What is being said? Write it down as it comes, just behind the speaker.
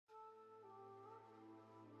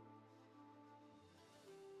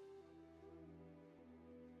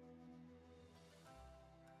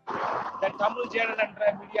Tamil channel என்ற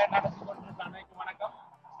media நடத்தி கொண்டிருக்க அனைவருக்கும் வணக்கம்.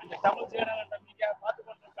 அந்த தமிழ் சேனல் என்ற மீடியா பார்த்து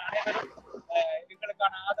கொண்டிருக்க அனைவரும்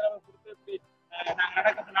எங்களுக்கான ஆதரவு கொடுத்து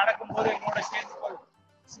நாங்கள் நடக்கும்போது எங்களோட சேர்ந்து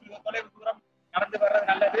சிறிது தொலைவு தூரம் நடந்து வர்றது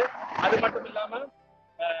நல்லது. அது மட்டும் இல்லாமல்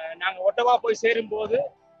நாங்கள் ஒட்டவா போய் சேரும் போது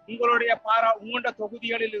உங்களோட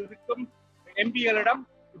தொகுதிகளில் இருக்கும் எம்பிகளிடம்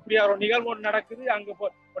இப்படி ஒரு நிகழ்வு நடக்குது, அங்கு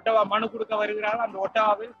ஒட்டவா மனு கொடுக்க வருகிறார்கள். அந்த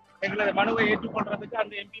ஒட்டவாவில் எங்களது மனுவை ஏற்றுக்கொள்றதுக்கு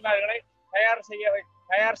அந்த எம்பிமார்களை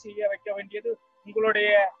தயார் செய்ய வைக்க வேண்டியது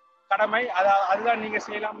உங்களுடைய கடமை. அதுதான் நீங்க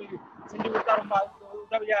செய்யலாம். செஞ்சு கொடுத்தா ரொம்ப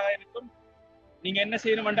உதவியாக இருக்கும். நீங்க என்ன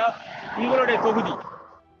செய்யணும் என்றால், உங்களுடைய தொகுதி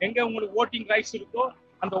எங்க உங்களுக்கு ஓட்டிங் ரைட்ஸ் இருக்கோ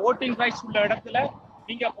அந்த ஓட்டிங் ரைட்ஸ் உள்ள இடத்துல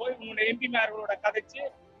நீங்க போய் உங்களுடைய எம்பிமார்களோட கதைச்சு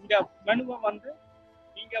இந்த மெனுவை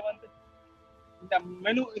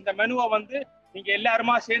நீங்க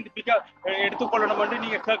எல்லாருமா சேர்ந்து எடுத்துக்கொள்ளணும் என்று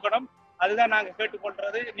நீங்க கேட்கணும். அதுதான் நாங்க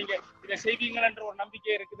கேட்டுக்கொள்றது. நீங்க இதை செய்வீங்கள் என்ற ஒரு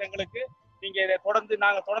நம்பிக்கை இருக்குது எங்களுக்கு. நீங்க இதை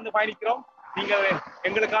நாங்க தொடர்ந்து பயணிக்கிறோம். நீங்க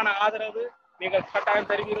எங்களுக்கான ஆதரவு நீங்கள் கட்டாயம்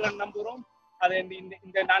தருவீர்கள் நம்புகிறோம். அது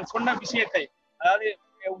இந்த நான் சொன்ன விஷயத்தை, அதாவது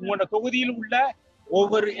உங்களோட தொகுதியில் உள்ள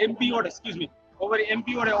ஒவ்வொரு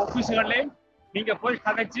எம்பியோட ஆபீஸ்களையும் நீங்க போய்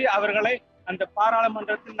கதைச்சு அவர்களை அந்த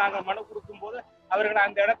பாராளுமன்றத்தில் நாங்கள் மனு கொடுக்கும் போது அவர்களை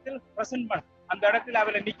அந்த இடத்தில்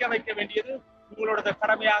அவர்களை நிக்க வைக்க வேண்டியது உங்களோட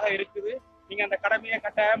கடமையாக இருக்குது. நீங்க அந்த கடமையை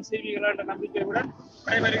கட்டாயம் செய்வீர்கள் என்ற நம்பிக்கையுடன்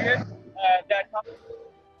விடைபெறுகிறேன்.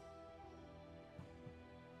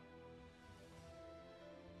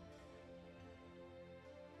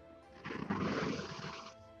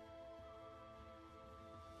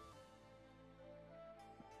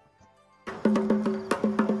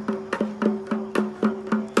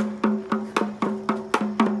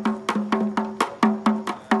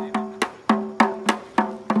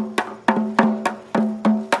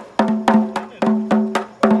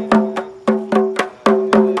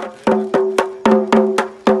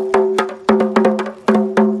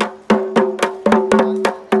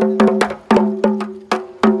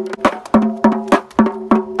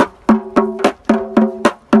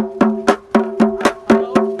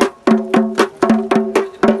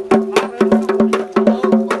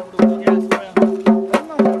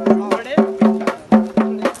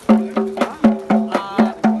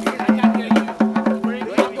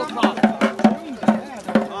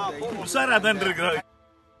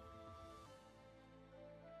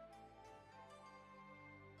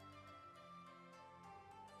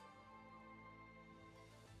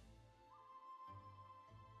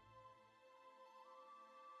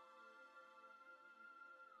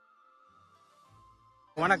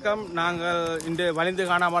 வணக்கம். நாங்கள் இன்று வலிந்து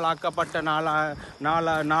காணாமல் ஆக்கப்பட்ட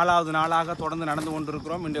நாலாவது நாளாக தொடர்ந்து நடந்து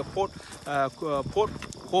கொண்டிருக்கிறோம். இன்று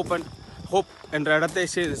ஹோப் என்ற இடத்தை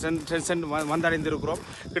வந்தடைந்திருக்கிறோம்.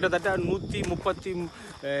 கிட்டத்தட்ட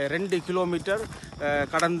 132 கிலோமீட்டர்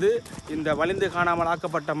கடந்து இந்த வலிந்து காணாமல்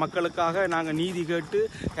ஆக்கப்பட்ட மக்களுக்காக நாங்கள் நீதி கேட்டு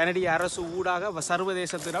கனடிய அரசு ஊடாக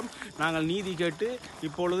சர்வதேசத்திடம் நாங்கள் நீதி கேட்டு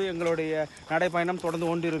இப்பொழுது எங்களுடைய நடைப்பயணம் தொடர்ந்து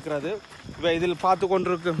கொண்டிருக்கிறது. இதில் பார்த்து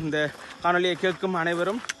கொண்டிருக்கும் இந்த காணொலியை கேட்கும்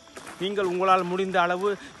அனைவரும் நீங்கள் உங்களால் முடிந்த அளவு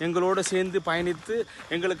எங்களோடு சேர்ந்து பயணித்து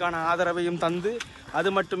எங்களுக்கான ஆதரவையும் தந்து, அது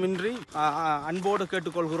மட்டுமின்றி அன்போடு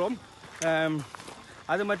கேட்டுக்கொள்கிறோம்.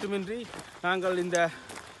 அது மட்டுமின்றி நாங்கள் இந்த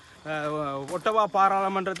ஒட்டவா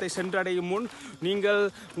பாராளுமன்றத்தை சென்றடையும் முன் நீங்கள்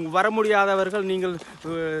வர முடியாதவர்கள் நீங்கள்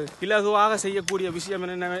இலகுவாக செய்யக்கூடிய விஷயம்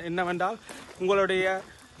என்னவென்றால், உங்களுடைய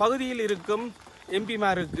பகுதியில் இருக்கும்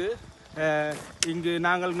எம்பிமாருக்கு இங்கு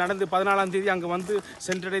நாங்கள் நடந்து 14ஆம் தேதி அங்கு வந்து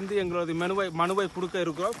சென்றடைந்து எங்களது மனுவை கொடுக்க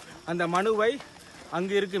இருக்கிறோம். அந்த மனுவை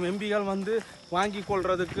அங்கு இருக்கும் எம்பிகள் வாங்கி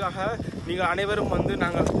கொள்றதுக்காக நீங்கள் அனைவரும்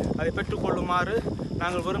நாங்கள் அதை பெற்றுக்கொள்ளுமாறு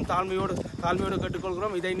நாங்கள் வெறும் தாழ்மையோடு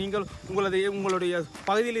கேட்டுக்கொள்கிறோம். இதை நீங்கள் உங்களுடைய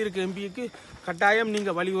பகுதியில் இருக்க எம்பிக்கு கட்டாயம்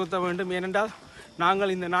நீங்கள் வலியுறுத்த வேண்டும். ஏனென்றால்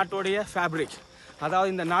நாங்கள் இந்த நாட்டோடைய ஃபேப்ரிக், அதாவது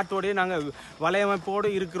இந்த நாட்டோடைய நாங்கள் வலையமைப்போடு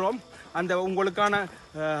இருக்கிறோம். அந்த உங்களுக்கான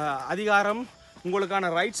அதிகாரம், உங்களுக்கான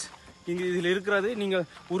ரைட்ஸ் இதில் இருக்கிறது. நீங்கள்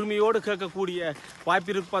உரிமையோடு கேட்கக்கூடிய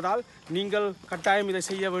வாய்ப்பு இருப்பதால் நீங்கள் கட்டாயம் இதை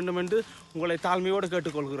செய்ய வேண்டும் என்று உங்களை தாழ்மையோடு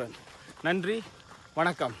கேட்டுக்கொள்கிறேன். நன்றி,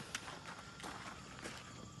 வணக்கம்.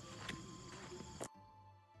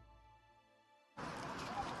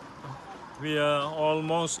 We are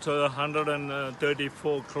almost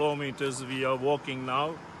 134 kilometers we are walking now.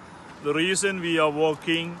 The reason we are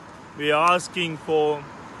walking, we are asking for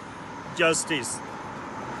justice.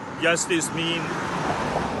 Justice means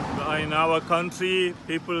in our country,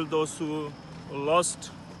 people, those who lost,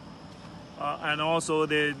 and also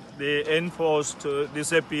they enforced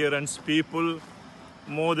disappearance people,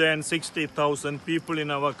 more than 60,000 people in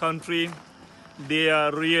our country. They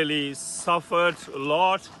are really suffered a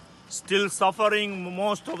lot, still suffering.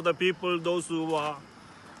 Most of the people, those who are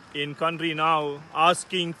in country now,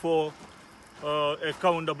 asking for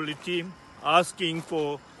accountability, asking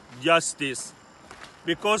for justice.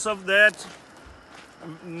 Because of that,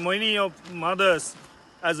 many of mothers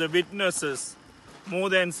as a witnesses, more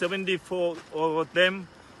than 74 of them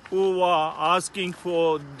who are asking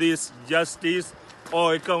for this justice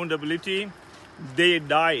or accountability, they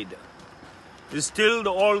died. Still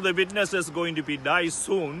all the witnesses going to be die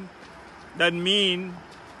soon. That means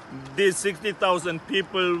these 60,000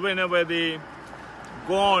 people, whenever they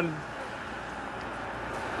gone,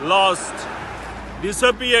 lost,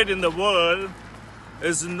 disappeared in the world,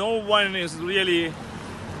 is no one is really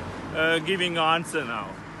giving an answer now.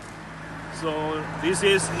 So this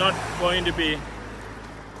is not going to be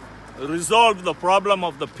resolve the problem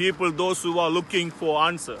of the people, those who are looking for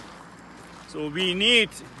answer. So we need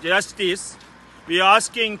justice. We are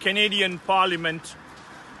asking Canadian Parliament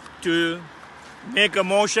to make a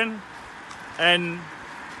motion and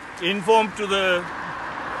inform to the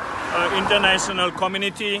international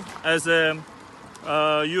community as a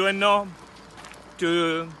UNO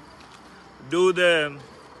to do the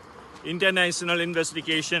international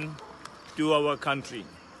investigation to our country.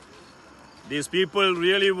 These people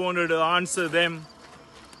really wanted to answer them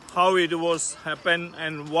how it was happened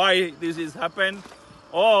and why this is happened,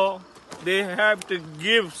 or they have to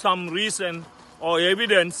give some reason or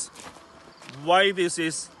evidence why this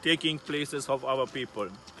is taking places of our people.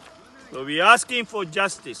 So we are asking for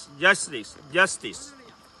justice, justice, justice.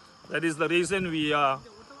 That is the reason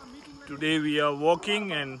today we are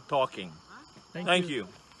walking and talking. Thank you.